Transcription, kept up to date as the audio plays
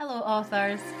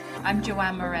authors. I'm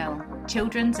Joanne Morell,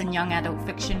 children's and young adult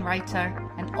fiction writer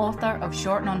and author of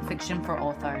short non-fiction for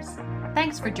authors.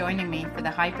 Thanks for joining me for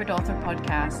the Hybrid Author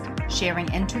podcast,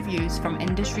 sharing interviews from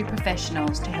industry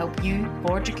professionals to help you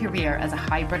forge a career as a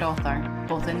hybrid author,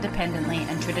 both independently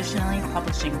and traditionally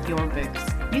publishing your books.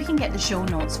 You can get the show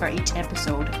notes for each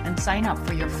episode and sign up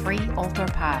for your free author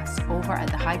pass over at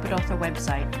the Hybrid Author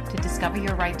website to discover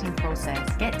your writing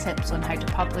process, get tips on how to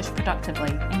publish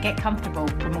productively, and get comfortable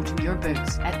promoting your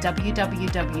books at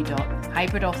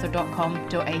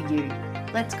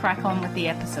www.hybridauthor.com.au. Let's crack on with the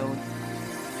episode.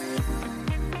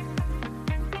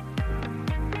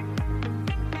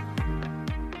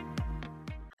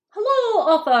 Hello,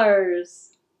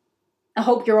 authors! I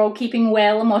hope you're all keeping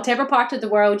well in whatever part of the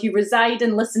world you reside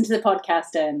and listen to the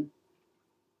podcast in.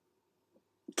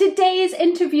 Today's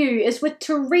interview is with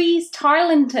Therese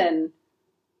Tarlington,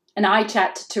 and I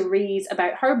chat to Therese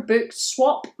about her book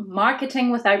Swap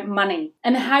Marketing Without Money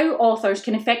and how authors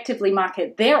can effectively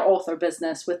market their author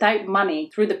business without money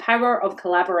through the power of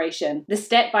collaboration, the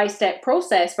step-by-step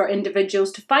process for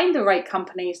individuals to find the right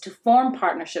companies to form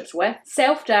partnerships with,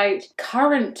 self-doubt,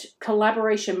 current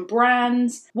collaboration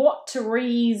brands, what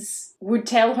Therese would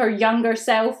tell her younger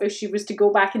self if she was to go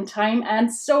back in time,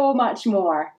 and so much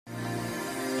more.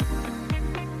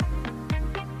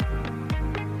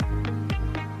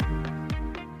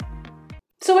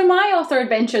 So in my author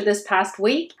adventure this past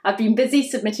week, I've been busy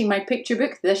submitting my picture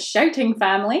book, The Shouting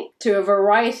Family, to a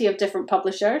variety of different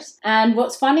publishers. And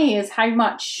what's funny is how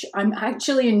much I'm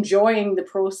actually enjoying the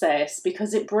process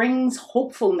because it brings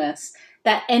hopefulness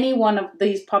that any one of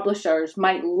these publishers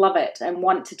might love it and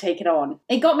want to take it on.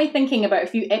 It got me thinking about a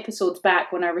few episodes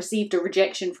back when I received a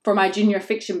rejection for my junior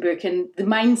fiction book, and the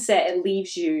mindset it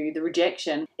leaves you, the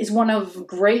rejection, is one of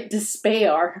great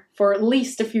despair for at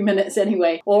least a few minutes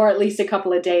anyway, or at least a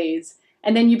couple of days.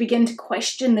 And then you begin to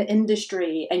question the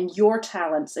industry and your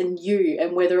talents and you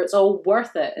and whether it's all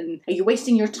worth it and are you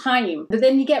wasting your time? But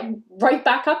then you get right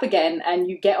back up again and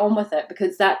you get on with it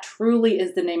because that truly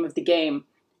is the name of the game.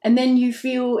 And then you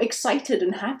feel excited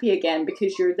and happy again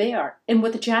because you're there and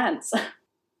with a chance.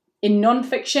 In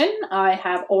non-fiction, I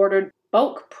have ordered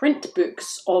bulk print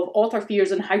books of author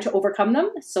fears and how to overcome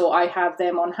them, so I have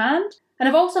them on hand. And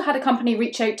I've also had a company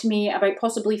reach out to me about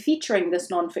possibly featuring this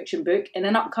non-fiction book in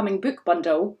an upcoming book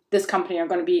bundle this company are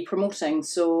going to be promoting.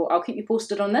 So I'll keep you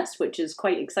posted on this, which is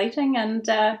quite exciting and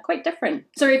quite different.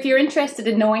 So if you're interested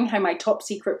in knowing how my top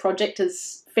secret project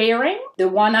is faring, the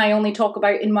one I only talk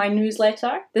about in my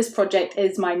newsletter, this project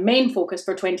is my main focus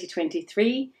for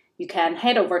 2023. You can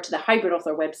head over to the Hybrid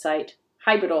Author website,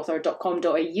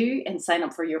 hybridauthor.com.au, and sign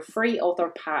up for your free author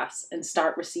pass and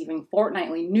start receiving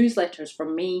fortnightly newsletters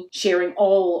from me sharing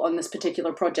all on this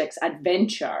particular project's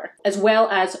adventure, as well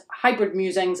as hybrid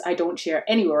musings I don't share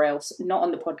anywhere else, not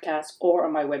on the podcast or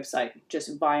on my website,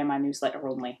 just via my newsletter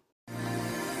only.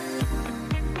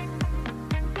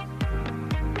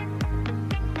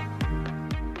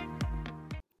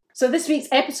 So this week's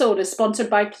episode is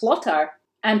sponsored by Plotter.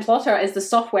 And Plotter is the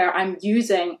software I'm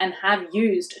using and have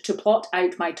used to plot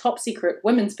out my top secret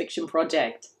women's fiction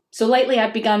project. So lately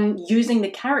I've begun using the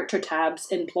character tabs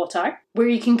in Plotter, where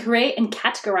you can create and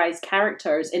categorize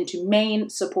characters into main,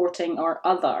 supporting, or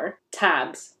other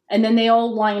tabs. And then they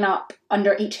all line up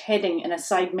under each heading in a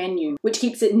side menu, which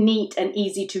keeps it neat and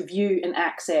easy to view and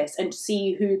access and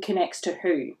see who connects to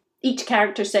who. Each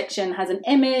character section has an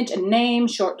image, a name,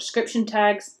 short description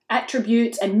tags,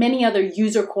 attributes, and many other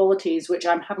user qualities which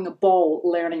I'm having a ball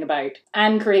learning about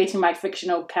and creating my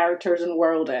fictional characters and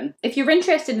world in. If you're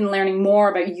interested in learning more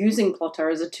about using Plotter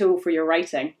as a tool for your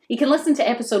writing, you can listen to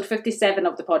episode 57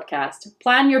 of the podcast,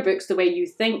 Plan Your Books the Way You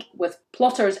Think, with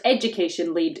Plotter's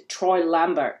education lead, Troy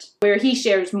Lambert, where he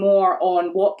shares more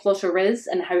on what Plotter is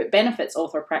and how it benefits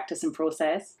author practice and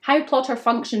process, how Plotter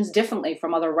functions differently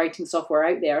from other writing software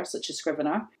out there, such as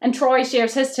Scrivener, and Troy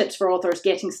shares his tips for authors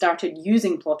getting started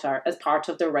using Plotter as part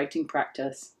of their writing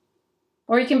practice.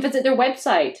 Or you can visit their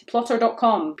website,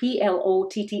 plotter.com,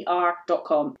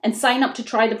 Plottr.com, and sign up to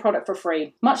try the product for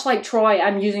free. Much like Troy,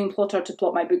 I'm using Plotter to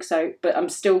plot my books out, but I'm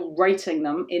still writing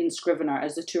them in Scrivener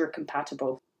as the two are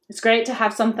compatible. It's great to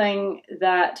have something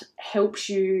that helps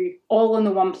you all in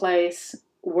the one place,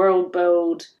 world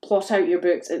build, plot out your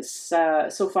books. It's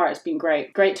so far it's been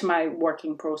great to my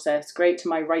working process, great to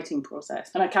my writing process,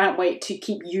 and I can't wait to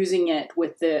keep using it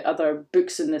with the other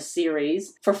books in this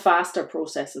series for faster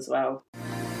process as well.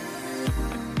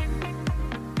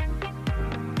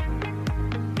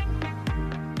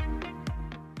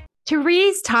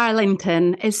 Therese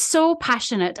Tarlington is so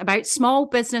passionate about small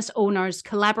business owners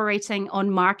collaborating on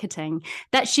marketing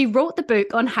that she wrote the book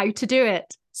on how to do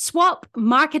it. Swap,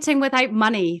 Marketing Without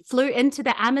Money, flew into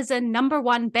the Amazon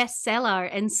 #1 bestseller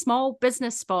in Small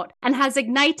Business Spot and has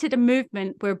ignited a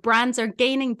movement where brands are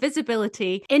gaining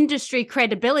visibility, industry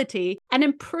credibility, and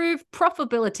improved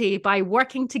profitability by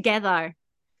working together.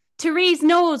 Therese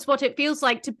knows what it feels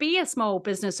like to be a small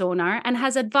business owner and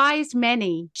has advised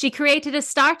many. She created a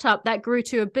startup that grew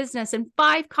to a business in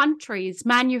 5 countries,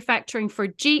 manufacturing for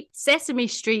Jeep, Sesame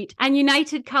Street, and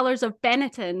United Colors of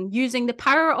Benetton, using the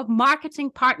power of marketing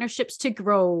partnerships to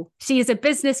grow. She is a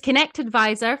Business Connect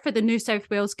advisor for the New South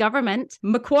Wales Government,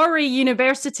 Macquarie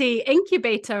University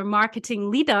Incubator marketing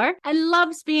leader, and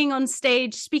loves being on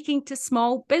stage speaking to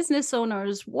small business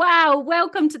owners. Wow,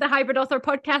 welcome to the Hybrid Author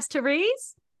Podcast,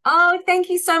 Therese. Oh, thank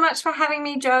you so much for having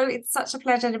me, Jo. It's such a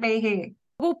pleasure to be here.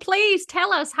 Well, please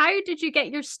tell us, how did you get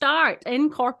your start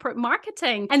in corporate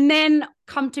marketing and then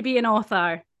come to be an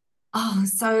author? Oh,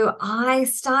 so I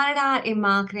started out in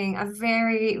marketing a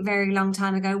very, very long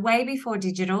time ago, way before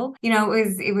digital.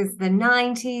 It was the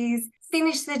 90s,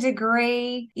 finished the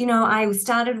degree. I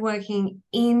started working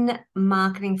in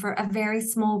marketing for a very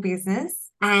small business.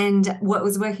 And what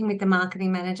was working with the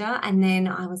marketing manager. And then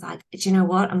I was like, do you know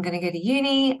what? I'm going to go to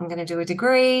uni. I'm going to do a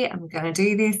degree. I'm going to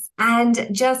do this. And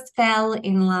just fell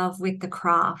in love with the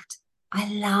craft.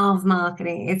 I love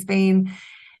marketing.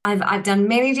 I've done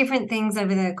many different things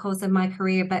over the course of my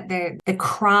career, but the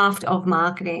craft of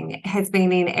marketing has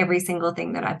been in every single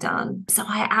thing that I've done. So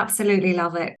I absolutely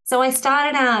love it. So I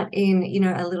started out in,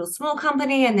 a little small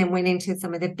company and then went into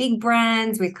some of the big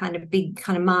brands with big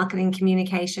marketing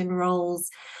communication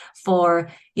roles for,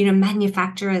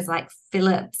 manufacturers like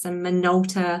Philips and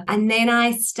Minolta. And then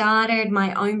I started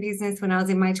my own business when I was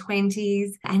in my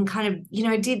 20s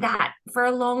and did that for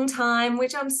a long time,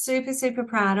 which I'm super, super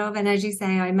proud of. And as you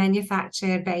say, I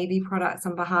manufactured baby products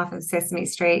on behalf of Sesame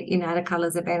Street, United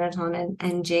Colors of Benetton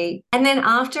and Jeep. And then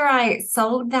after I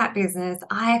sold that business,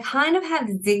 I kind of have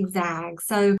zigzags.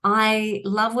 So I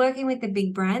love working with the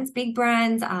big brands. Big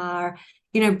brands are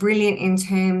brilliant in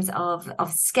terms of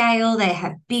scale. They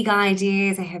have big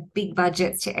ideas, they have big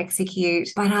budgets to execute.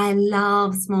 But I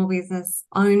love small business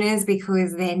owners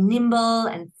because they're nimble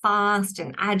and fast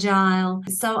and agile.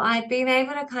 So I've been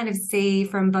able to see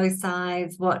from both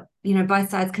sides what both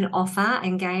sides can offer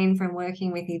and gain from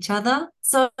working with each other.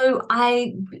 So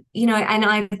and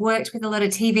I've worked with a lot of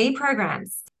TV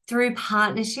programs. Through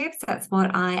partnerships, that's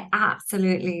what I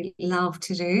absolutely love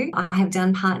to do. I have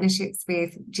done partnerships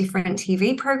with different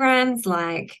TV programs,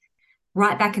 like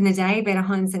right back in the day, Better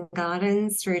Homes and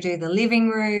Gardens, through to The Living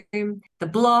Room, The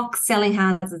Block, Selling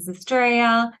Houses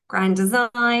Australia, Grand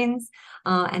Designs.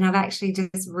 And I've actually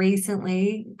just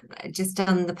recently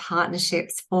done the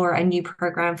partnerships for a new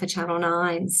program for Channel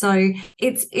 9. So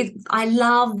I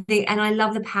love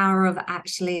the power of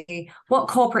actually what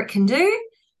corporate can do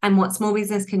and what small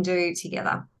business can do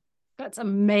together. That's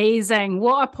amazing.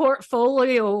 What a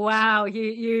portfolio. Wow.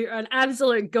 You're an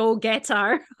absolute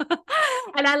go-getter.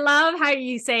 And I love how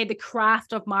you say the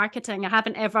craft of marketing. I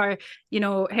haven't ever,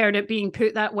 heard it being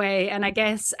put that way. And I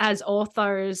guess as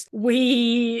authors,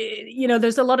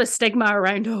 there's a lot of stigma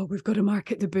around, we've got to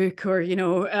market the book or,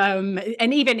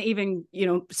 and even,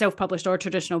 self-published or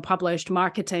traditional published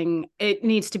marketing, it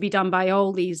needs to be done by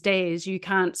all these days. You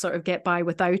can't sort of get by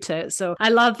without it. So I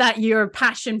love that your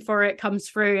passion for it comes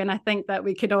through. And I think that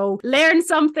we could all learn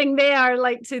something there,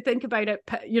 like to think about it,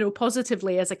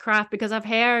 positively as a craft, because I've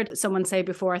heard someone say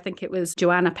before, I think it was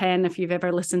Joanna Penn, if you've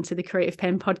ever listened to the Creative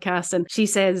Penn podcast, and she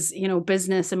says,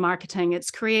 business and marketing,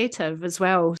 it's creative as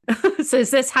well. So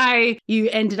is this how you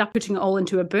ended up putting it all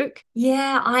into a book?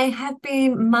 Yeah, I have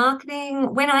been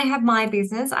marketing. When I had my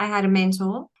business, I had a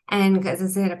mentor. And as I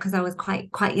said, because I was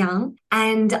quite young,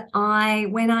 and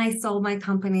when I sold my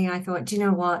company, I thought, do you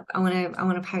know what? I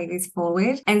want to pay this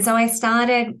forward. And so I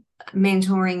started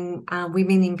mentoring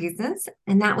women in business,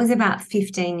 and that was about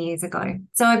 15 years ago.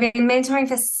 So I've been mentoring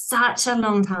for such a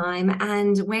long time.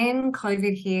 And when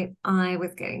COVID hit, I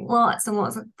was getting lots and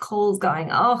lots of calls going,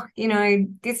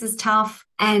 this is tough.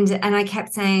 And I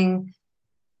kept saying,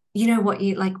 you know what,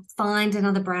 find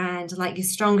another brand, you're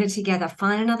stronger together,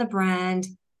 find another brand,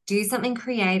 do something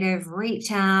creative,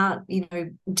 reach out,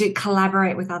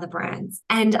 collaborate with other brands.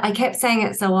 And I kept saying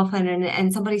it so often.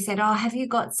 And somebody said, have you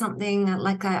got something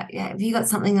have you got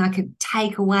something I could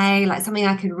take away, something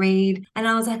I could read? And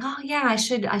I was like, I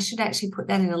should actually put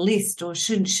that in a list, or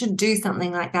should do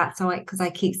something like that. So because I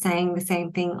keep saying the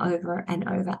same thing over and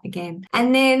over again.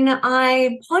 And then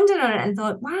I pondered on it and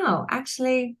thought, wow,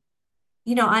 actually,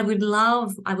 I would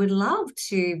love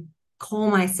to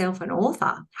call myself an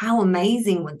author. How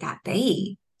amazing would that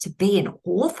be to be an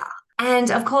author? And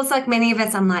of course, like many of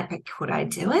us, I'm like, but could I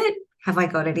do it? Have I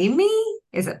got it in me?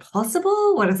 Is it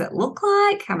possible? What does it look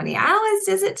like? How many hours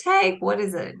does it take? What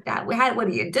is it? What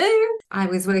do you do? I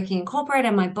was working in corporate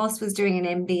and my boss was doing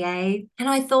an MBA. And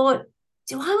I thought,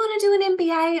 do I want to do an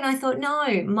MBA? And I thought,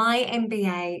 no, my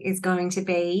MBA is going to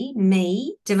be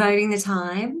me devoting the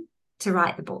time to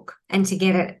write the book and to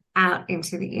get it out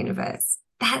into the universe.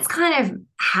 That's kind of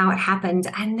how it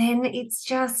happened. And then it's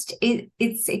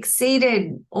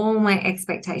exceeded all my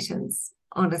expectations.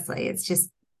 Honestly, it's just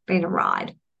been a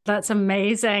ride. That's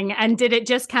amazing. And did it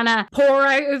just kind of pour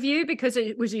out of you because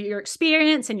it was your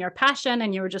experience and your passion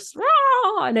and you were just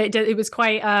raw, and it was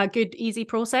quite a good, easy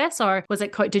process? Or was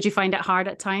it quite, did you find it hard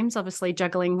at times, obviously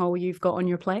juggling all you've got on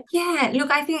your plate? Yeah, look,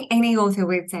 I think any author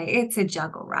would say it's a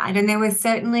juggle, right? And there was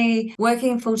certainly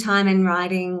working full-time and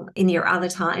writing in your other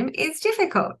time is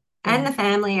difficult. And the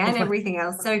family and everything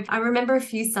else. So I remember a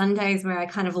few Sundays where I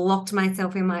kind of locked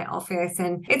myself in my office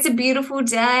and it's a beautiful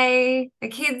day. The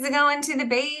kids are going to the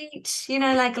beach,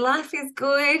 like life is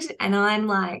good. And I'm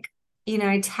like,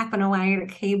 tapping away at a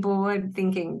keyboard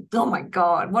thinking, oh my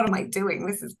God, what am I doing?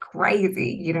 This is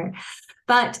crazy,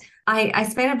 But I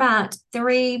spent about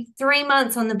three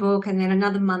months on the book and then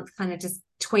another month kind of just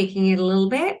tweaking it a little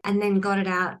bit and then got it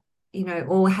out,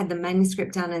 or had the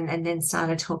manuscript done and then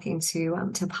started talking to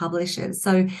publishers.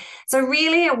 So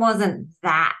really it wasn't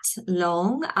that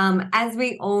long. As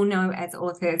we all know as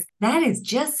authors, that is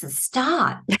just the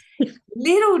start.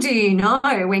 Little do you know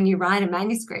when you write a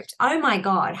manuscript, oh my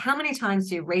God, how many times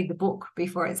do you read the book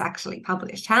before it's actually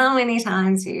published? How many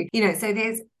times do you, so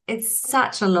it's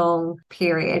such a long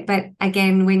period. But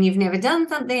again, when you've never done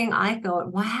something, I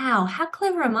thought, wow, how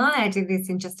clever am I? I did this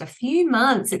in just a few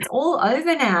months. It's all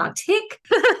over now. Tick.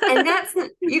 And that's,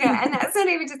 and that's not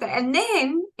even just that. And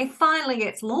then it finally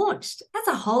gets launched. That's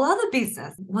a whole other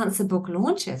business once the book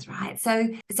launches, right? So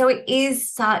it is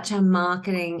such a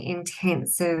marketing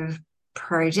intensive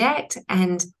project.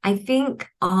 And I think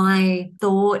I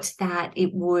thought that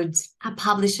a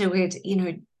publisher would,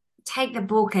 take the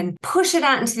book and push it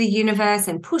out into the universe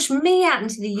and push me out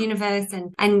into the universe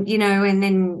and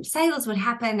then sales would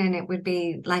happen and it would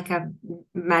be like a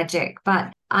magic.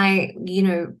 But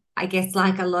I guess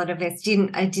like a lot of us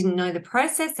I didn't know the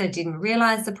process. I didn't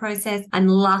realize the process. I'm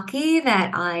lucky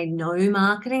that I know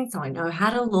marketing. So I know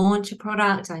how to launch a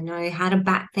product. I know how to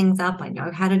back things up. I know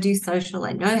how to do social.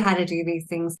 I know how to do these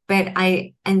things.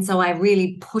 So I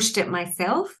really pushed it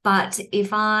myself. But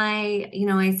if I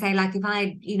say like if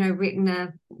I written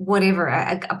a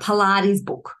Pilates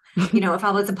book, if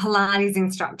I was a Pilates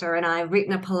instructor and I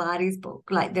written a Pilates book,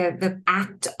 like the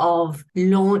act of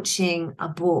launching a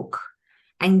book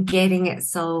and getting it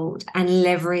sold and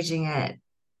leveraging it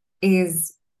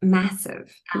is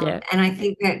massive. And I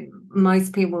think that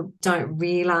most people don't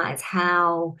realize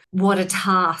what a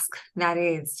task that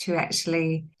is to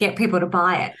actually get people to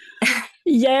buy it.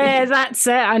 Yeah, that's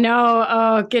it. I know.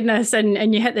 Oh goodness,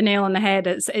 and you hit the nail on the head.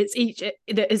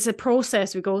 It's a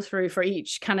process we go through for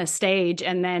each kind of stage,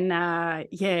 and then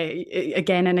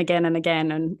again and again and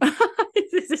again, and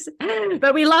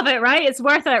but we love it, right? It's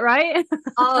worth it, right?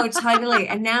 Oh, totally.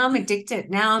 And now I'm addicted.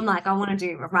 Now I'm like, I want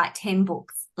to write 10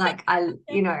 books. Like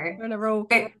in a row.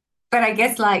 But I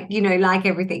guess like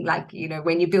everything, like,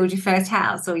 when you build your first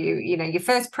house or your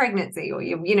first pregnancy or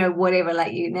whatever,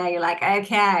 like now you're like,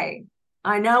 okay,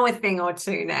 I know a thing or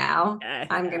two now.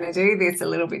 I'm going to do this a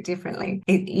little bit differently.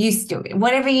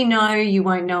 Whatever you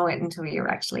won't know it until you're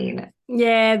actually in it.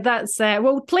 Yeah, that's it.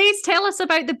 Well, please tell us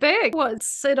about the book.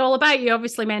 What's it all about? You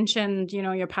obviously mentioned,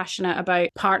 you're passionate about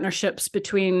partnerships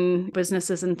between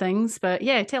businesses and things, but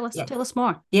yeah, tell us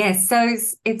more. Yeah, so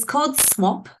it's called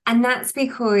Swap, and that's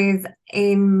because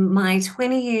in my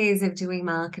 20 years of doing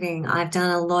marketing, I've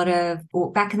done a lot of,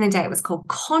 back in the day it was called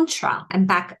Contra, and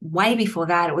back way before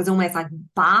that it was almost like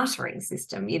bartering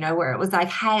system, where it was like,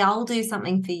 hey, I'll do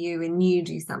something for you and you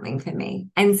do something for me.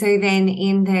 And so then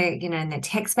in the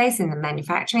tech space, in the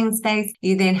manufacturing space,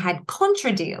 you then had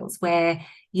contra deals where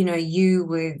you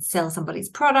would sell somebody's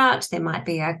product. There might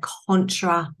be a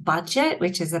contra budget,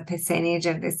 which is a percentage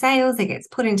of the sales. It gets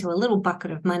put into a little bucket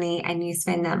of money and you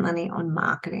spend that money on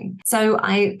marketing. So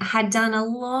I had done a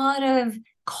lot of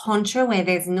contra where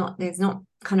there's not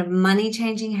kind of money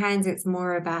changing hands. It's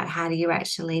more about how do you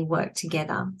actually work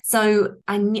together. So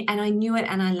I knew it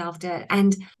and I loved it.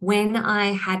 And when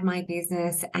I had my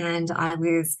business and I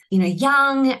was,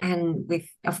 young and with,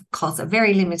 of course, a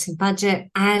very limited budget,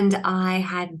 and I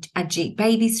had a Jeep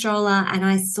baby stroller, and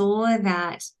I saw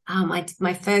that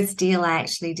my first deal I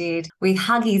actually did with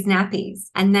Huggies Nappies,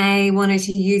 and they wanted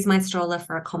to use my stroller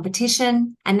for a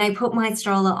competition, and they put my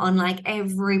stroller on like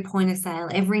every point of sale,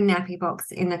 every nappy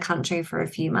box in the country for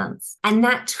few months. And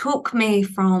that took me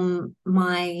from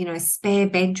my, spare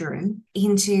bedroom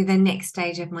into the next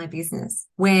stage of my business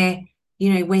where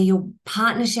where your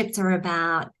partnerships are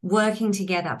about working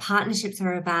together. Partnerships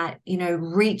are about,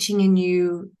 reaching a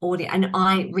new audience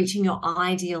and reaching your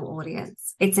ideal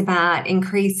audience. It's about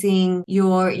increasing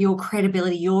your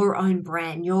credibility, your own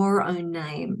brand, your own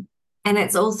name. And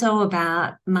it's also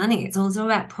about money. It's also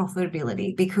about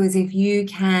profitability, because if you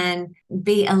can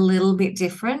be a little bit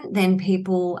different, then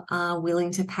people are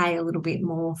willing to pay a little bit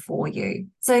more for you.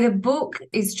 So the book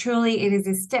is it is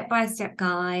a step-by-step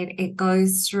guide. It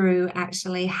goes through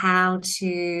actually how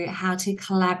to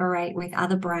collaborate with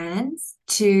other brands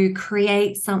to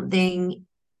create something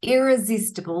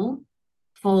irresistible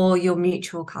for your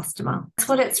mutual customer. That's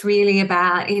what it's really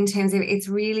about in terms of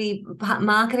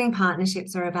marketing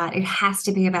partnerships are about. It has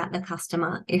to be about the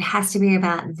customer. It has to be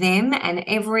about them, and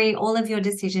all of your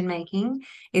decision making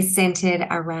is centered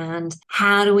around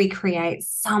how do we create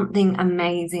something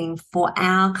amazing for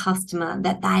our customer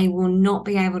that they will not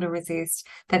be able to resist,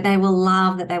 that they will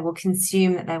love, that they will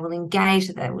consume, that they will engage,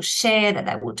 that they will share, that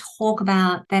they will talk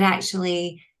about, that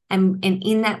actually, and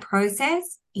in that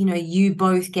process, you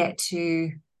both get to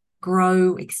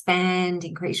grow, expand,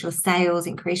 increase your sales,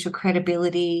 increase your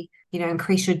credibility,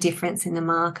 increase your difference in the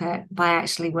market by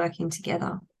actually working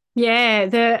together. Yeah,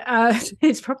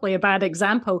 it's probably a bad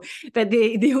example, but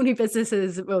the only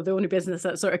business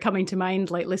that's sort of coming to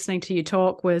mind, like listening to you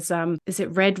talk, was is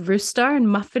it Red Rooster and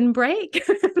Muffin Break?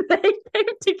 They came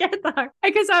together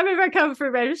because I remember coming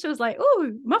from Red Rooster, I was like,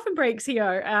 oh, Muffin Break's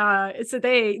here. So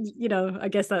they, I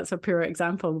guess that's a pure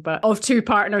example, but of two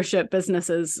partnership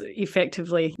businesses,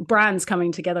 effectively brands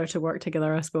coming together to work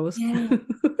together, I suppose. Yeah.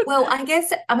 Well,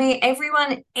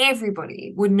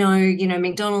 everybody would know,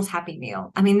 McDonald's Happy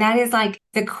Meal. I mean, that is like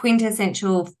the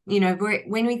quintessential,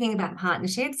 when we think about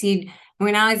partnerships,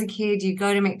 when I was a kid, you'd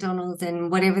go to McDonald's and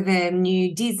whatever the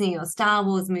new Disney or Star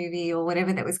Wars movie or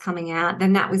whatever that was coming out,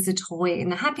 then that was the toy in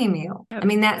the Happy Meal. Yep. I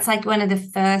mean, that's like one of the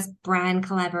first brand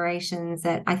collaborations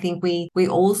that I think we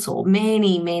all saw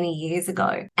many, many years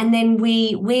ago. And then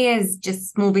we as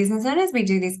just small business owners, we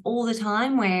do this all the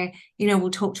time where,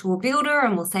 we'll talk to a builder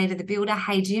and we'll say to the builder,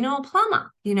 hey, do you know a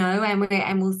plumber?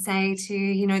 And we'll say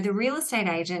to, the real estate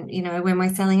agent, when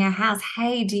we're selling our house,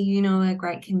 hey, do you know a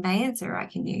great conveyancer I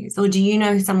can use? Or do you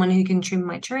know someone who can trim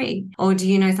my tree? Or do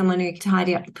you know someone who can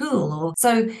tidy up the pool?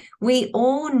 So we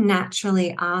all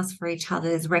naturally ask for each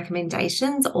other's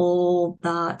recommendations all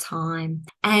the time.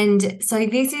 And so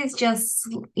this is just,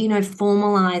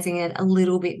 formalizing it a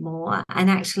little bit more, and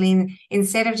actually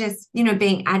instead of just,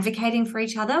 being advocating for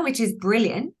each other, which is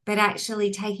brilliant, but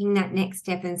actually taking that next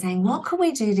step and saying, what could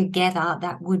we do together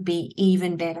that would be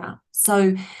even better?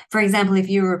 So, for example, if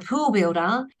you were a pool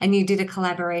builder and you did a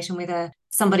collaboration with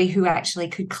somebody who actually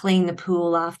could clean the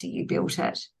pool after you built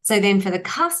it. So then for the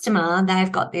customer,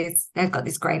 they've got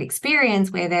this great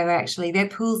experience where their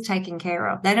pool's taken care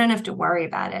of. They don't have to worry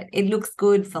about it. It looks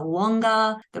good for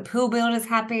longer. The pool builder's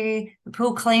happy. The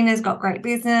pool cleaner's got great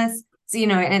business. So,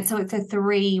 and so it's a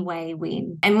three-way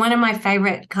win. And one of my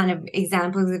favorite kind of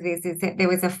examples of this is that there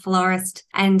was a florist,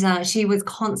 and she was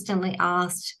constantly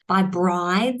asked by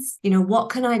brides, what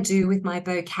can I do with my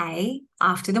bouquet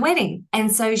after the wedding?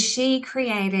 And so she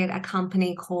created a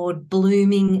company called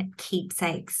Blooming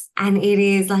Keepsakes. And it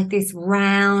is like this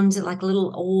round, like a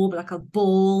little orb, like a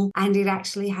ball. And it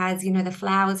actually has, the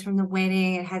flowers from the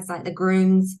wedding. It has like the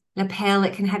groom's lapel.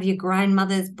 It can have your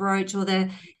grandmother's brooch, or the,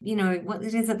 what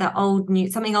is it, the old new,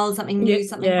 something old, something new,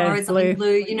 something borrowed, something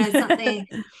blue, something,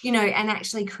 and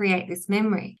actually create this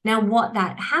memory. Now, what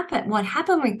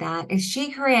happened with that is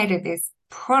she created this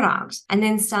product and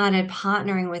then started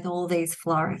partnering with all these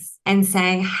florists and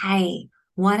saying, hey,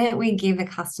 why don't we give the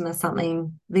customer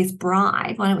something, this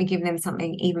bride, why don't we give them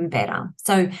something even better?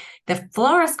 So the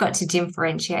florist got to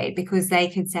differentiate, because they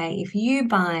could say, if you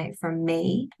buy from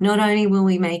me, not only will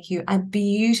we make you a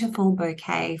beautiful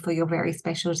bouquet for your very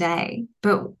special day,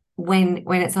 but when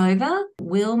it's over,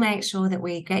 we'll make sure that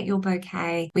we get your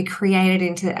bouquet, we create it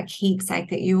into a keepsake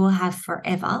that you will have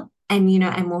forever, and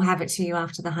we'll have it to you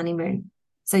after the honeymoon.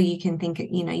 So you can think,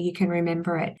 you can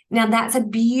remember it. Now, that's a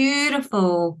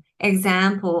beautiful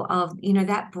example of,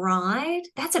 that bride,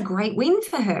 that's a great win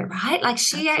for her, right? Like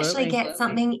she actually gets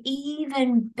something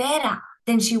even better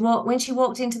than when she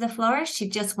walked into the florist, she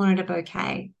just wanted a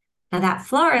bouquet. Now that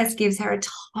florist gives her a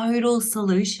total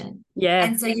solution. Yeah.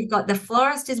 And so you've got the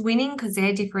florist is winning because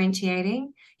they're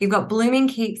differentiating. You've got Blooming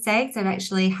Keepsakes that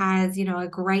actually has, a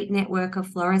great network of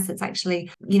florists that's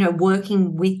actually,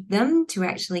 working with them to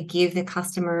actually give the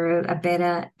customer a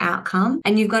better outcome.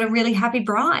 And you've got a really happy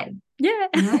bride. Yeah.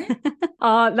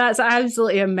 Oh, that's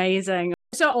absolutely amazing.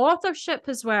 So authorship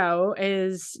as well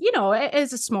is, it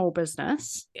is a small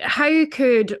business. How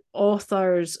could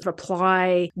authors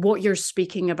apply what you're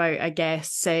speaking about, I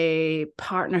guess, say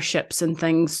partnerships and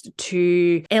things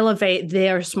to elevate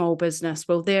their small business,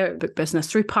 their book business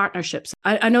through partnerships?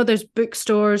 I know there's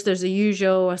bookstores, there's the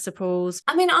usual, I suppose.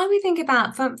 I mean, I would think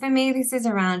about, for me, this is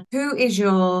around who is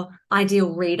your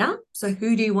ideal reader? So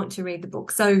who do you want to read the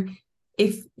book? So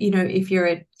if you're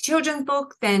a children's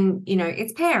book, then,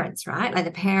 it's parents, right? Like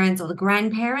the parents or the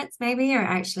grandparents maybe are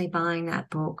actually buying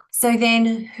that book. So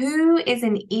then who is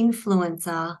an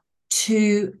influencer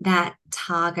to that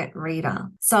target reader?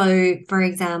 So for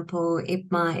example, if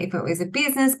it was a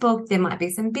business book, there might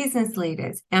be some business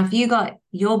leaders. Now, if you got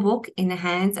your book in the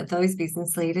hands of those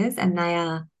business leaders and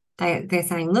they're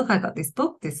saying, look, I got this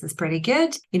book, this is pretty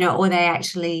good, or they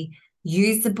actually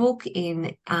use the book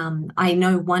in, I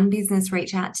know one business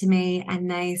reached out to me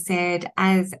and they said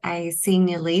as a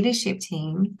senior leadership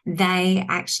team, they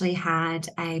actually had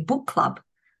a book club.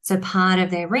 So part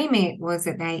of their remit was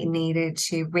that they needed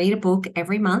to read a book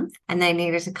every month and they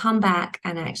needed to come back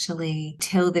and actually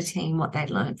tell the team what they'd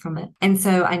learned from it. And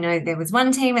so I know there was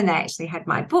one team and they actually had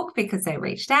my book because they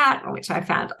reached out, which I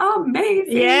found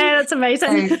amazing. Yeah, that's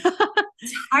amazing. So,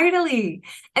 totally.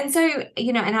 And so,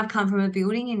 and I've come from a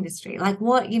building industry. Like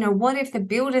what if the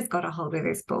builders got a hold of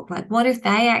this book? Like what if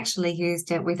they actually used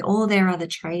it with all their other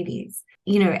tradies?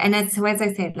 And as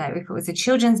I said, like if it was a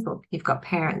children's book, you've got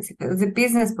parents. If it was a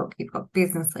business book, you've got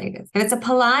business leaders. If it's a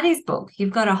Pilates book,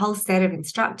 you've got a whole set of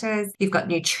instructors, you've got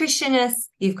nutritionists,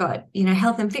 you've got,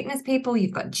 health and fitness people,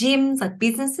 you've got gyms, like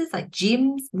businesses, like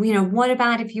gyms. What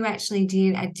about if you actually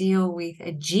did a deal with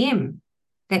a gym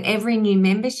that every new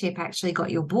membership actually got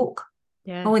your book?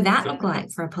 Yeah. What would that look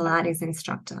like for a Pilates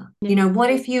instructor? Yeah. What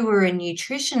if you were a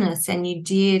nutritionist and you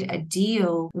did a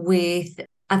deal with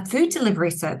a food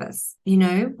delivery service?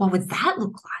 What would that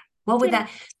look like? What would that?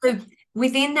 So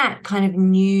within that kind of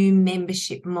new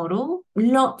membership model,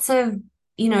 lots of,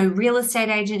 real estate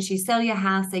agents, you sell your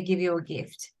house, they give you a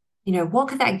gift. What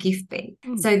could that gift be?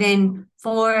 So then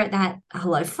for that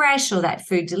HelloFresh or that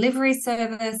food delivery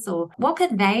service, or what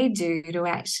could they do to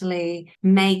actually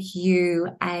make you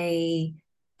a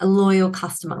loyal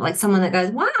customer, like someone that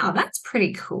goes, wow, that's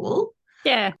pretty cool.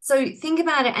 Yeah. So think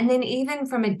about it. And then even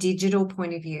from a digital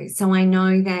point of view. So I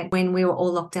know that when we were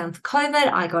all locked down for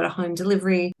COVID, I got a home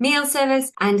delivery meal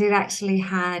service and it actually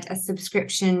had a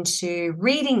subscription to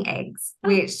Reading Eggs,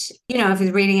 which, if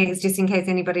it's Reading Eggs, just in case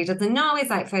anybody doesn't know,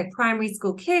 is like for primary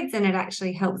school kids, and it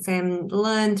actually helps them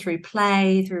learn through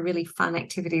play, through really fun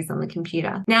activities on the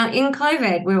computer. Now in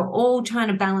COVID, we were all trying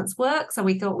to balance work. So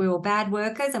we thought we were bad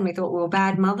workers and we thought we were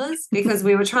bad mothers because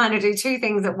we were trying to do two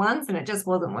things at once and it just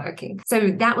wasn't working. So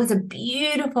that was a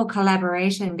beautiful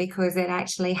collaboration because it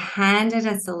actually handed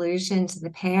a solution to the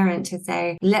parent to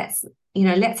say, let's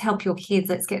help your kids.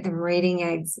 Let's get them Reading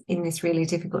Eggs in this really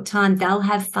difficult time. They'll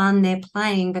have fun. They're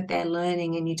playing, but they're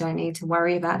learning and you don't need to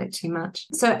worry about it too much.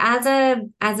 So as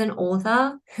an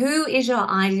author, who is your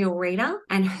ideal reader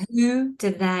and who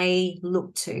do they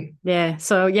look to? Yeah.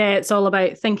 So it's all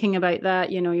about thinking about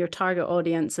that, your target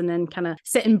audience, and then kind of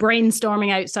sitting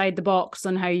brainstorming outside the box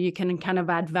on how you can kind of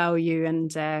add value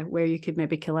and where you could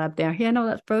maybe collab there. Yeah, no,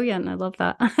 that's brilliant. I love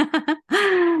that.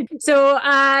 So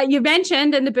you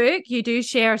mentioned in the book, you do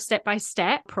share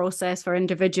step-by-step process for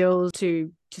individuals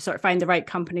to sort of find the right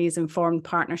companies and form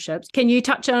partnerships. Can you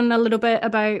touch on a little bit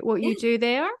about what you do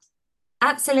there?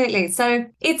 Absolutely. So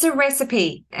it's a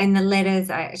recipe, and the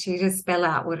letters I actually just spell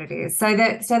out what it is. So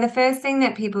the first thing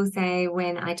that people say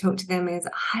when I talk to them is,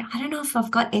 I don't know if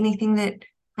I've got anything that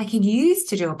I could use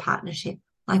to do a partnership.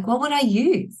 Like, what would I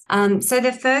use? So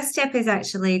the first step is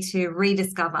actually to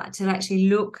rediscover, to actually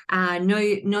look, know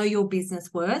your business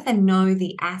worth and know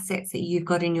the assets that you've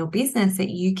got in your business that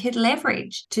you could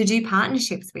leverage to do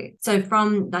partnerships with. So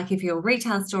from, like, if you're a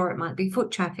retail store, it might be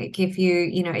foot traffic. If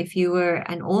you were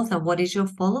an author, what is your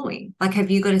following? Like,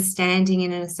 have you got a standing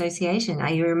in an association?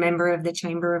 Are you a member of the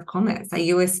Chamber of Commerce? Are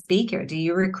you a speaker? Do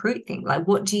you recruit things? Like,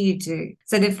 what do you do?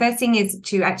 So the first thing is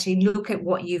to actually look at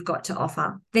what you've got to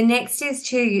offer. The next is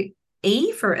to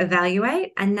E for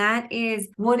evaluate, and that is,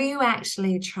 what are you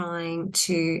actually trying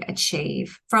to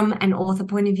achieve from an author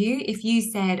point of view? If you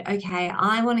said, okay,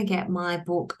 I want to get my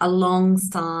book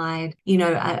alongside,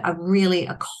 a really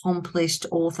accomplished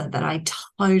author that I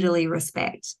totally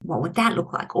respect, what would that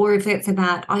look like? Or if it's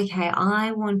about, okay,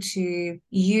 I want to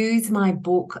use my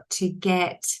book to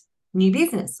get new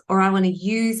business, or I want to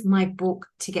use my book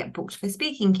to get booked for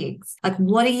speaking gigs. Like,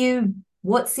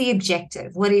 what's the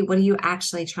objective? What are you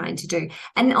actually trying to do?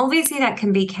 And obviously that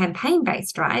can be campaign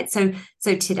based, right? So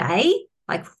today,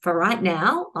 like for right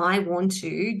now, I want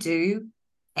to do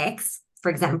X, for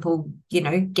example,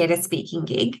 get a speaking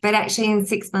gig. But actually in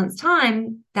 6 months'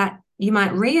 time, that you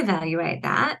might reevaluate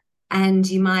that, and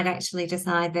you might actually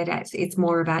decide that it's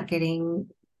more about getting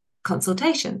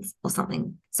consultations or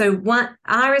something. So what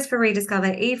R is for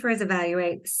rediscover, E for is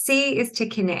evaluate, C is to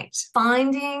connect,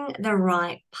 finding the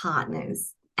right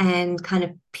partners and kind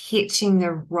of pitching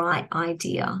the right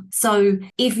idea. So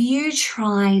if you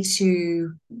try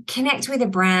to connect with a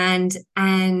brand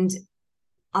and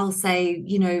I'll say,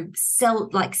 sell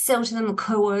to them or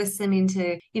coerce them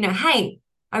into, hey,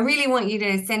 I really want you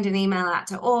to send an email out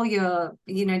to all your,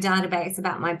 database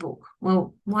about my book.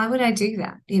 Well, why would I do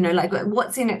that?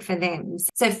 What's in it for them?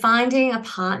 So finding a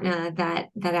partner that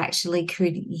actually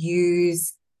could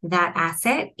use that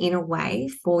asset in a way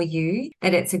for you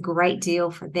that it's a great deal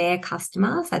for their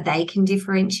customer so they can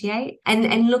differentiate,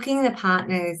 and looking at the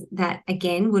partners that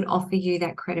again would offer you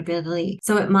that credibility.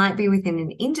 So it might be within an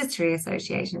industry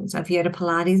association. So if you had a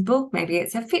Pilates book, maybe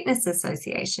it's a fitness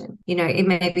association. It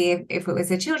may be, if it was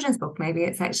a children's book, maybe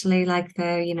it's actually like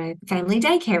the family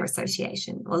daycare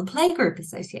association or the playgroup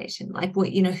association, like what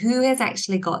who has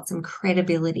actually got some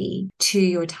credibility to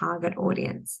your target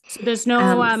audience. So there's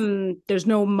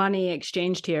no money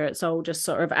exchanged here. It's all just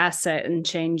sort of asset and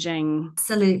changing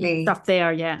absolutely stuff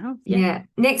there. Yeah. Yeah.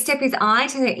 Next step is I,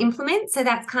 to implement. So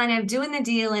that's kind of doing the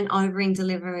deal and over and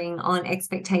delivering on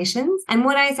expectations. And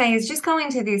what I say is just go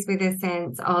into this with a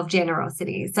sense of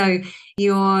generosity. So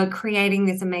you're creating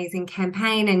this amazing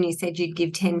campaign and you said you'd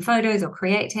give 10 photos or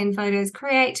create 10 photos,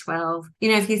 create 12.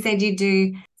 If you said you'd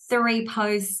do 3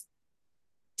 posts,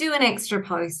 do an extra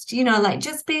post,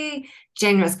 just be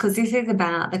generous, because this is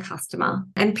about the customer.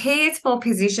 And P is for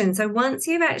position. So once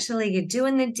you're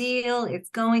doing the deal, it's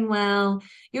going well,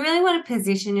 you really want to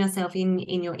position yourself in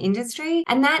your industry.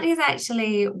 And that is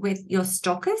actually with your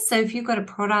stockers. So if you've got a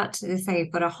product, say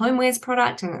you've got a homewares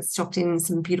product and it's stocked in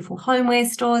some beautiful homeware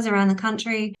stores around the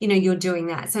country, you're doing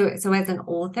that. So as an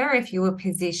author, if you were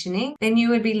positioning, then you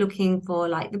would be looking for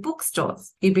like the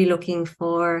bookstores. You'd be looking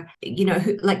for,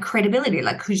 like credibility,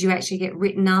 like could you actually get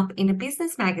written up in a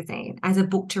business magazine as a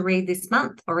book to read this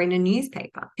month or in a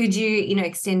newspaper? Could you,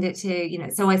 extend it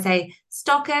to, so I say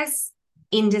stockers,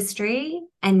 industry,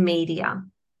 and media.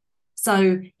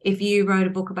 So if you wrote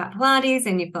a book about Pilates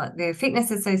and you've got the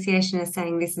Fitness Association is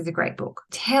saying this is a great book,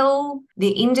 tell the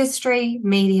industry,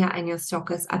 media, and your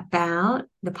stockers about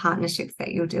the partnerships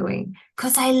that you're doing,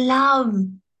 because they love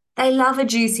a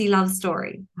juicy love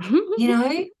story.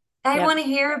 They want to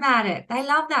hear about it. They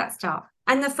love that stuff.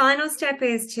 And the final step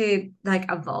is to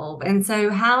evolve. And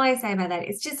so how I say about that,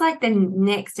 it's just like the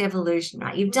next evolution,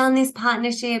 right? You've done this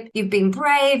partnership, you've been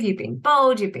brave, you've been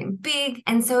bold, you've been big.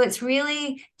 And so it's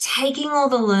really taking all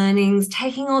the learnings,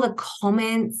 taking all the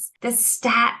comments, the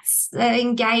stats, the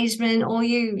engagement, all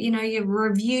your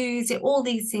reviews, all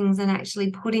these things, and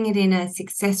actually putting it in a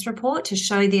success report to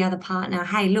show the other partner,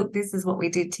 hey, look, this is what we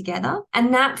did together.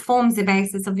 And that forms the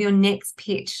basis of your next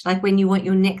pitch. Like when you want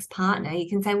your next partner, you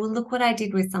can say, well, look what I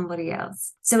did with somebody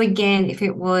else. So again, if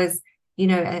it was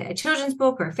a children's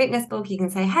book or a fitness book, you can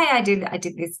say, hey, I did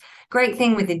this great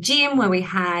thing with a gym where we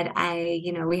had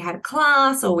a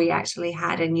class, or we actually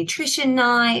had a nutrition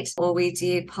night, or we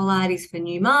did Pilates for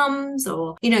new mums,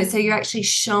 or so you're actually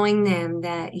showing them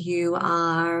that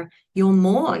you're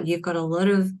more, you've got a lot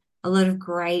of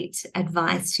great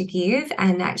advice to give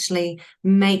and actually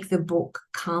make the book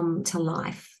come to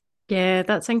life. Yeah,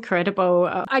 that's incredible.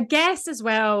 I guess as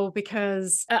well,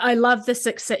 because I love the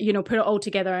success, put it all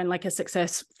together in like a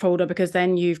success folder, because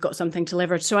then you've got something to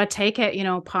leverage. So I take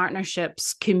it,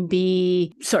 partnerships can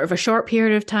be sort of a short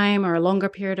period of time or a longer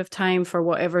period of time for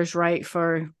whatever's right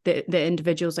for the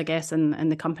individuals, I guess, and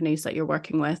the companies that you're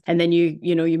working with. And then you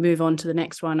move on to the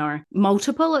next one, or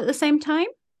multiple at the same time.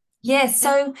 Yes.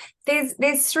 So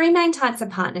there's 3 main types of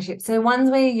partnerships. So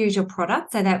one's where you use your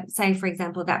product. So that, say, for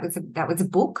example, that was a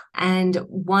book, and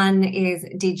one is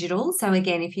digital. So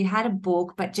again, if you had a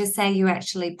book, but just say you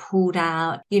actually pulled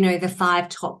out, the 5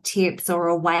 top tips or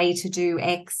a way to do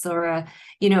X, or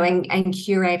and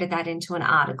curated that into an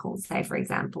article, say, for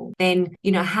example, then,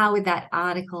 how would that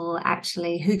article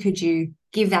actually, who could you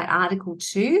give that article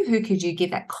to? Who could you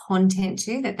give that content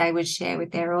to that they would share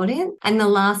with their audience? And the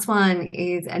last one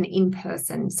is an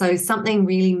in-person. So something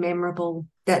really memorable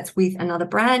that's with another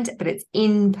brand, but it's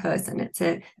in person.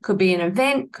 Could be an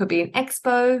event, could be an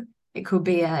expo, it could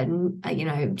be a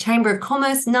Chamber of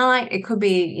Commerce night, it could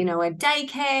be, a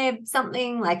daycare,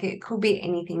 something, like it could be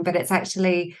anything, but it's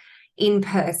actually in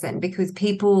person because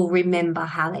people remember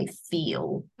how they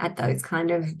feel at those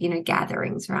kind of,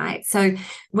 gatherings, right? So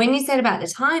when you said about the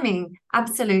timing,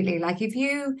 absolutely. Like if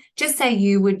you just say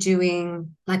you were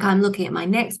doing, like I'm looking at my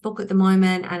next book at the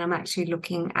moment and I'm actually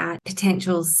looking at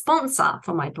potential sponsor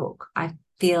for my book. I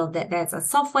feel that there's a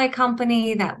software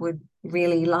company that would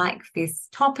really like this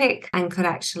topic and could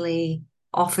actually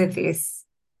offer this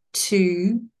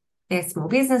to their small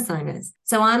business owners.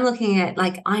 So I'm looking at,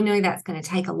 like, I know that's going to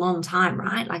take a long time,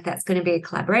 right? Like that's going to be a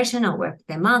collaboration. I'll work with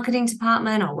their marketing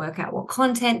department. I'll work out what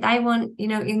content they want,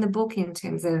 in the book in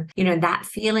terms of, that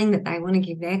feeling that they want to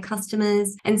give their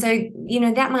customers. And so,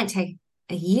 that might take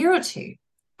a year or two.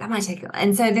 That might take,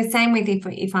 and so the same with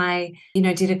if I,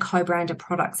 did a co-branded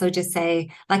product. So just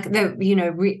say like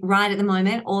right at the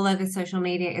moment, all over social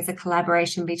media is a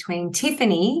collaboration between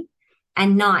Tiffany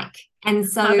and Nike. And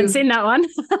so I haven't seen that one.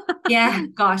 yeah,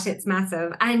 gosh, it's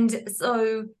massive. And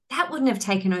so that wouldn't have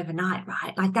taken overnight,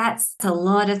 right? Like there's a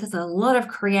lot of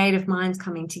creative minds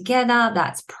coming together.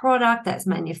 That's product, that's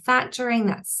manufacturing,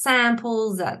 that's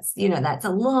samples, that's a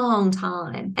long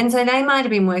time. And so they might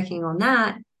have been working on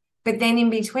that. But then in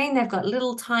between, they've got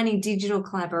little tiny digital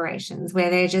collaborations where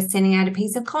they're just sending out a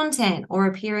piece of content or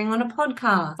appearing on a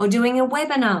podcast or doing a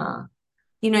webinar.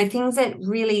 Things that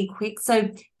really quick. So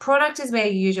product is where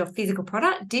you use your physical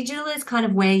product. Digital is kind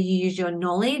of where you use your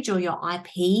knowledge or your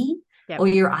IP or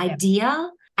your idea.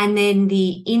 And then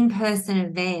the in-person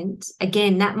event,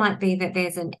 again, that might be that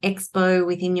there's an expo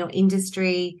within your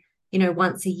industry,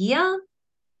 once a year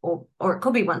or it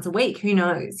could be once a week, who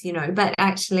knows, but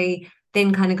actually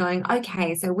then kind of going,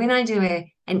 okay, so when I do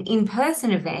an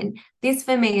in-person event, this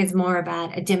for me is more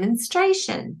about a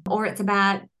demonstration, or it's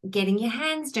about getting your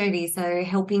hands dirty. So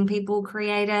helping people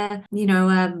create a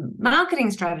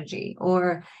marketing strategy,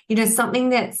 or, something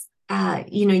that's,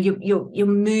 you're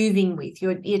moving with,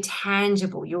 you're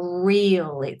tangible, you're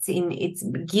real. It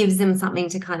gives them something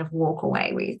to kind of walk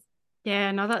away with.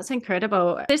 Yeah, no, that's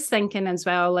incredible. Just thinking as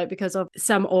well, like, because of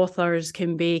some authors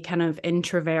can be kind of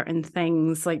introvert and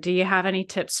things, like, do you have any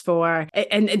tips for,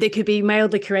 and they could be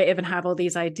mildly creative and have all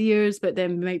these ideas, but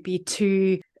then might be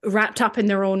too wrapped up in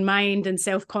their own mind and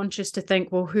self-conscious to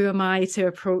think, well, who am I to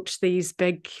approach these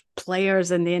big players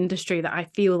in the industry that I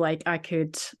feel like I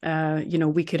could,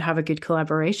 we could have a good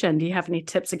collaboration. Do you have any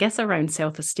tips, I guess, around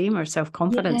self-esteem or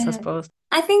self-confidence, I suppose?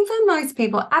 I think for most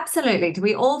people, absolutely. Do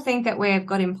we all think that we've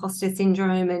got imposter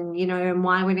syndrome and, and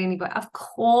why would anybody? Of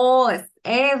course,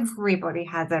 everybody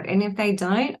has it. And if they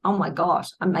don't, oh my gosh,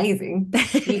 amazing.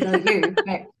 You go you.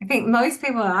 But I think most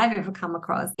people that I've ever come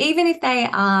across, even if they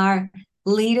are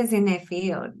leaders in their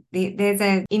field, there's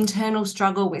an internal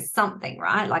struggle with something,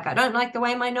 right? Like, I don't like the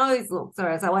way my nose looks,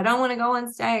 or so I don't want to go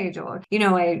on stage, or,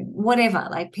 whatever.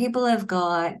 Like, people have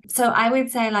got, so I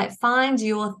would say, like, find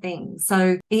your thing.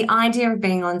 So the idea of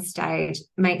being on stage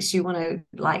makes you want to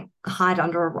like hide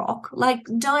under a rock. Like,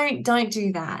 don't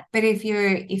do that. But if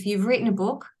you've written a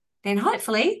book, then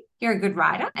hopefully you're a good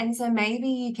writer. And so maybe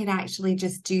you could actually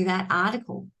just do that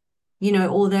article,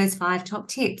 all those 5 top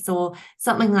tips or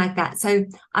something like that. So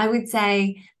I would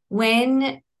say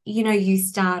when, you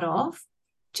start off,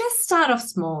 just start off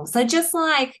small. So just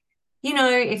like,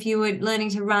 if you were learning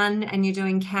to run and you're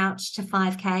doing couch to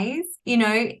 5Ks,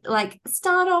 like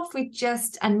start off with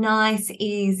just a nice,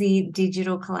 easy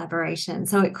digital collaboration.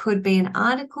 So it could be an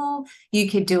article. You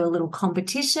could do a little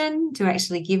competition to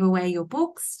actually give away your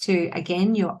books to,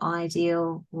 again, your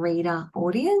ideal reader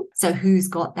audience. So who's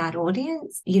got that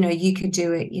audience? You could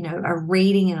do it, a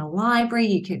reading in a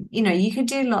library. You could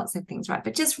do lots of things, right?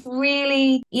 But just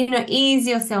really, ease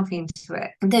yourself into it.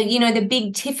 The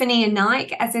big Tiffany and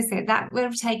Nike, as I said, that would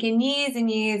have taken years and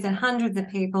years and hundreds of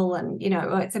people, and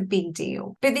it's a big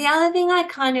deal. But the other thing I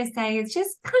kind of say is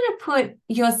just kind of put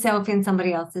yourself in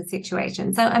somebody else's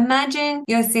situation. So imagine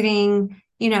you're sitting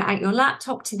at your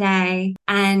laptop today,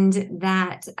 and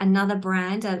that another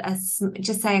brand,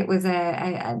 just say it was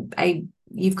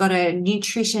you've got a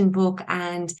nutrition book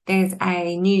and there's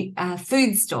a new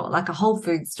food store, like a Whole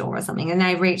Foods store or something, and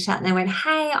they reached out and they went,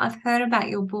 hey, I've heard about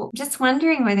your book. Just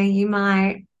wondering whether you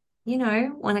might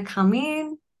want to come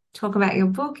in, talk about your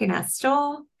book in our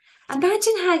store.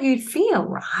 Imagine how you'd feel,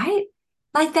 right?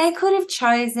 Like, they could have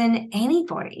chosen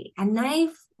anybody and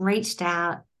they've reached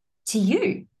out to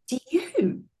you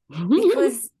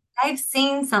because they've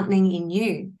seen something in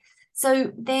you.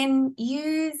 So then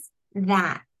use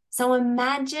that. So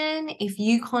imagine if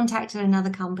you contacted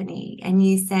another company and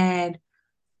you said,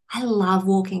 I love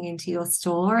walking into your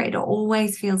store. It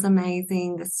always feels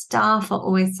amazing. The staff are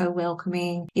always so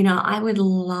welcoming. I would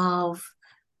love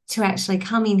to actually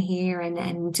come in here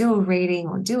and do a reading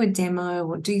or do a demo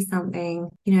or do something.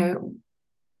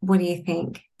 What do you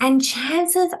think? And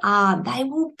chances are they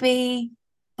will be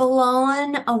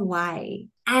blown away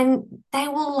and they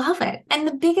will love it. And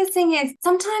the biggest thing is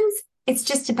sometimes it's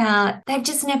just about they've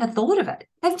just never thought of it.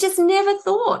 They've just never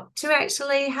thought to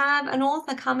actually have an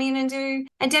author come in and do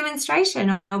a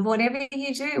demonstration of whatever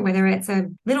you do, whether it's a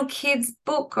little kid's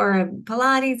book or a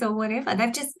Pilates or whatever.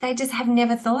 They just have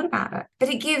never thought about it. But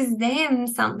it gives them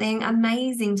something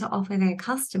amazing to offer their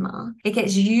customer. It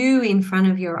gets you in front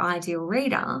of your ideal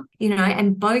reader,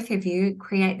 and both of you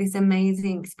create this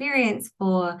amazing experience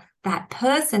for that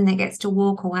person that gets to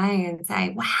walk away and say,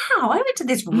 wow, I went to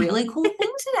this really cool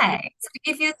thing today. So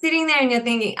if you're sitting there and you're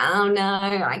thinking, oh no,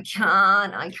 I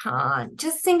can't,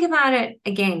 just think about it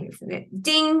again.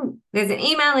 Ding, there's an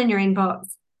email in your inbox.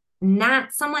 And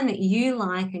that someone that you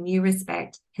like and you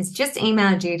respect has just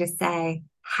emailed you to say,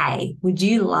 hey, would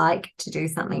you like to do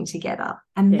something together?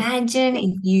 Imagine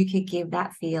if you could give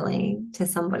that feeling to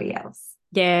somebody else.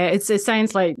 Yeah, it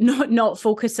sounds like not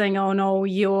focusing on all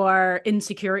your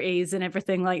insecurities and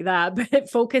everything like that, but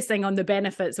focusing on the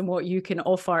benefits and what you can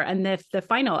offer and the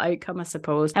final outcome, I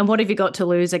suppose. And what have you got to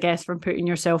lose, I guess, from putting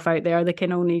yourself out there? They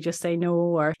can only just say no,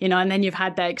 or, and then you've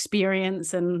had that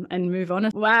experience and move on.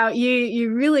 Wow,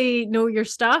 you really know your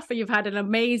stuff. You've had an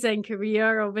amazing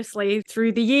career, obviously,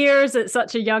 through the years at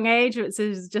such a young age, which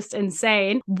is just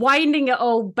insane. Winding it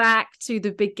all back to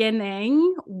the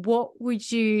beginning, what would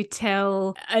you tell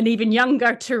an even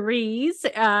younger Therese?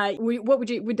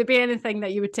 Would there be anything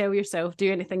that you would tell yourself,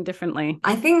 do anything differently?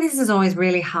 I think this is always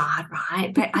really hard,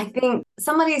 right? But I think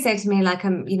somebody said to me, like,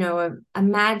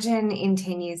 imagine in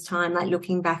 10 years time, like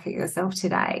looking back at yourself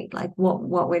today, like what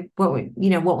would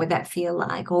that feel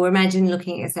like? Or imagine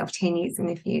looking at yourself 10 years in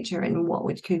the future and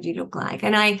could you look like?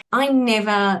 And I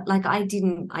never, like, I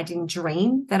didn't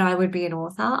dream that I would be an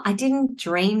author. I didn't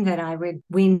dream that I would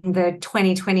win the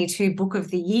 2022 book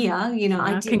of the year,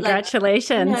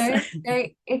 Congratulations.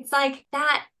 It's like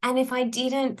that. And if I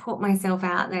didn't put myself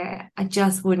out there, I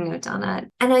just wouldn't have done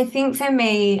it. And I think for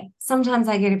me, sometimes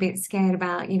I get a bit scared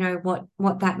about,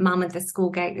 what that mum at the school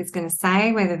gate is going to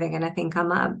say, whether they're going to think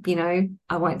I'm I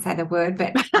won't say the word,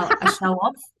 but a show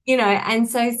off, And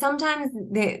so sometimes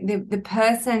the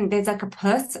person, there's like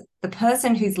the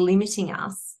person who's limiting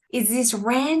us is this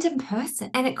random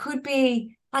person. And it could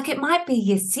be, like, it might be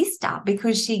your sister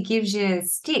because she gives you a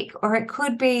stick, or it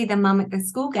could be the mum at the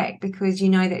school gate because you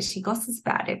know that she gossips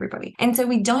about everybody. And so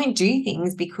we don't do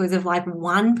things because of like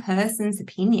one person's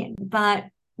opinion. But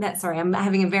sorry, I'm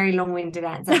having a very long-winded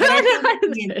answer. But I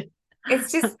think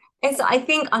I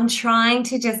think I'm trying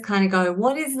to just kind of go,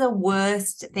 what is the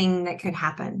worst thing that could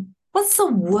happen? What's the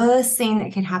worst thing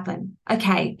that could happen?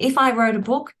 Okay, if I wrote a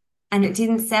book and it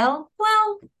didn't sell,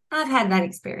 well, I've had that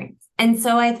experience. And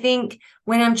so I think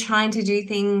when I'm trying to do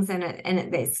things and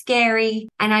they're scary,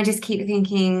 and I just keep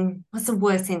thinking, what's the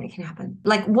worst thing that can happen?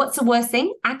 Like, what's the worst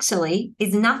thing? Actually,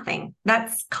 is nothing.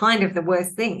 That's kind of the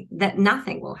worst thing, that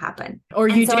nothing will happen. Or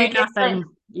you do nothing.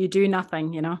 You do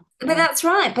nothing, But that's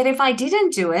right. But if I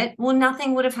didn't do it, well,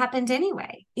 nothing would have happened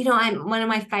anyway. One of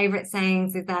my favorite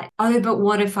sayings is that, oh, but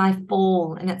what if I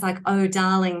fall? And it's like, oh,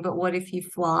 darling, but what if you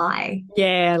fly?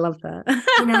 Yeah, I love that.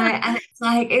 And it's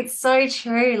like, it's so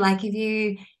true. Like,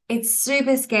 it's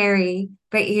super scary,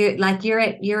 but you're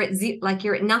at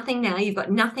nothing now. You've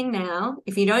got nothing now.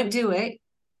 If you don't do it,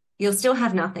 you'll still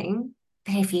have nothing.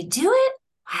 But if you do it,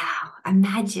 wow,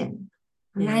 imagine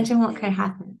what could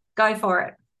happen. Go for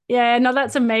it. Yeah, no,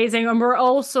 that's amazing. And we're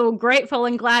all so grateful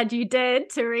and glad you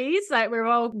did, Therese, that we're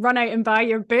all run out and buy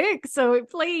your book. So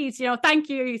please, thank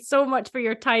you so much for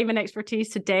your time and expertise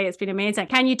today. It's been amazing.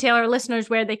 Can you tell our listeners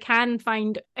where they can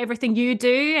find everything you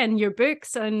do and your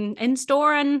books and in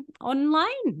store and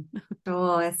online?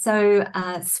 Sure. So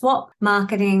Swap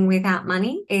Marketing Without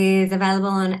Money is available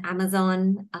on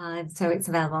Amazon. So it's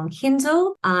available on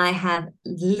Kindle. I have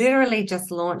literally just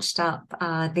launched up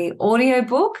the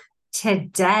audiobook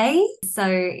today. So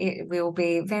it will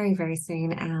be very, very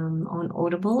soon on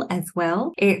Audible as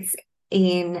well. It's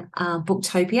in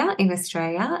Booktopia in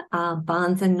Australia,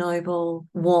 Barnes & Noble,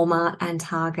 Walmart and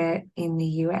Target in the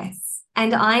US.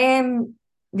 And I am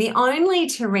the only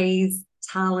Therese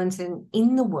Tarleton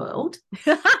in the world.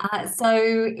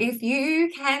 So if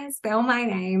you can spell my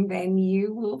name, then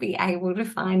you will be able to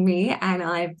find me. And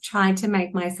I've tried to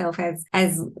make myself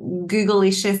as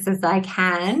Google-licious as I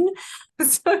can.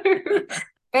 So,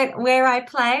 but where I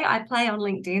play on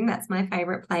LinkedIn. That's my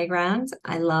favorite playground.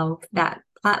 I love that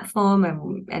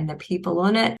platform and the people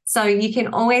on it. So you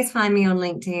can always find me on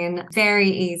LinkedIn. Very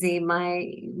easy.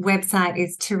 My website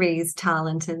is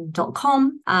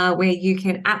theresetarleton.com, where you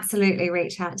can absolutely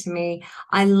reach out to me.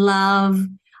 I love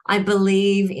I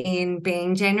believe in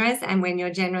being generous. And when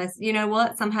you're generous, you know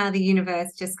what? Somehow the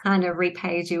universe just kind of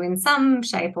repays you in some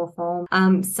shape or form.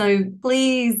 So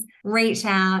please reach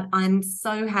out. I'm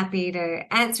so happy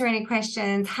to answer any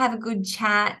questions, have a good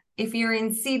chat. If you're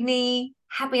in Sydney,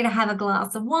 happy to have a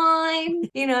glass of wine,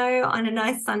 you know, on a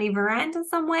nice sunny veranda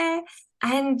somewhere,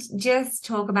 and just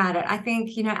talk about it. I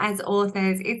think, you know, as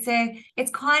authors,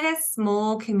 it's quite a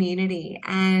small community.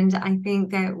 And I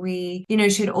think that we, you know,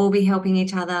 should all be helping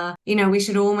each other. You know, we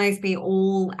should almost be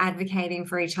all advocating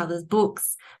for each other's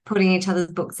books, putting each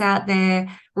other's books out there,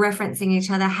 referencing each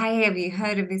other. Hey, have you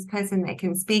heard of this person that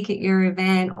can speak at your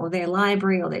event, or their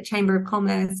library, or their chamber of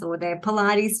commerce, or their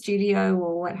Pilates studio,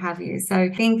 or what have you? So I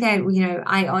think that, you know,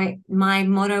 my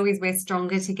motto is we're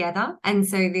stronger together. And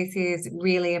so this is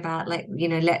really about, like, you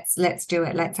know, let's do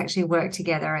it. Let's actually work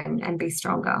together and be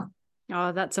stronger.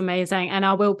 Oh, that's amazing. And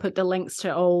I will put the links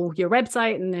to all your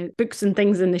website and the books and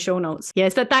things in the show notes.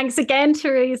 Yes, but thanks again,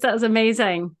 Therese. That was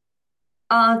amazing.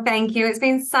 Oh, thank you. It's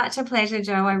been such a pleasure,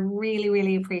 Jo. I really,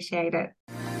 really appreciate it.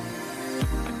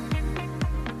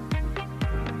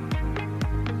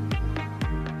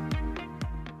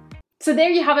 So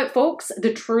there you have it, folks.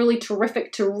 The truly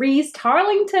terrific Therese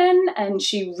Tarlington, and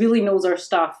she really knows her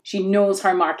stuff. She knows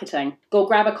her marketing. Go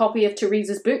grab a copy of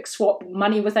Therese's book, Swap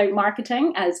Money Without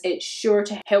Marketing, as it's sure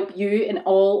to help you in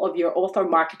all of your author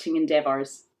marketing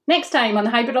endeavours. Next time on the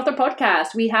Hybrid Author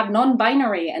Podcast, we have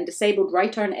non-binary and disabled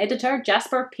writer and editor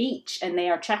Jasper Peach, and they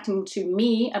are chatting to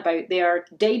me about their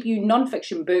debut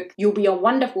non-fiction book, You'll Be a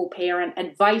Wonderful Parent,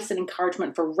 Advice and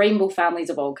Encouragement for Rainbow Families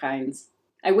of All Kinds.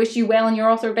 I wish you well in your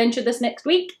author adventure this next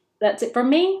week. That's it from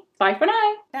me. Bye for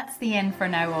now. That's the end for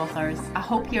now, authors. I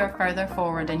hope you are further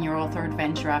forward in your author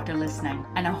adventure after listening,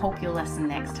 and I hope you'll listen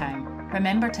next time.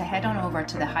 Remember to head on over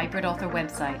to the Hybrid Author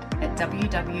website at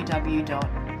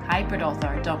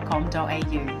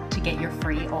www.hybridauthor.com.au to get your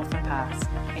free author pass.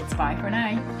 It's bye for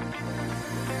now.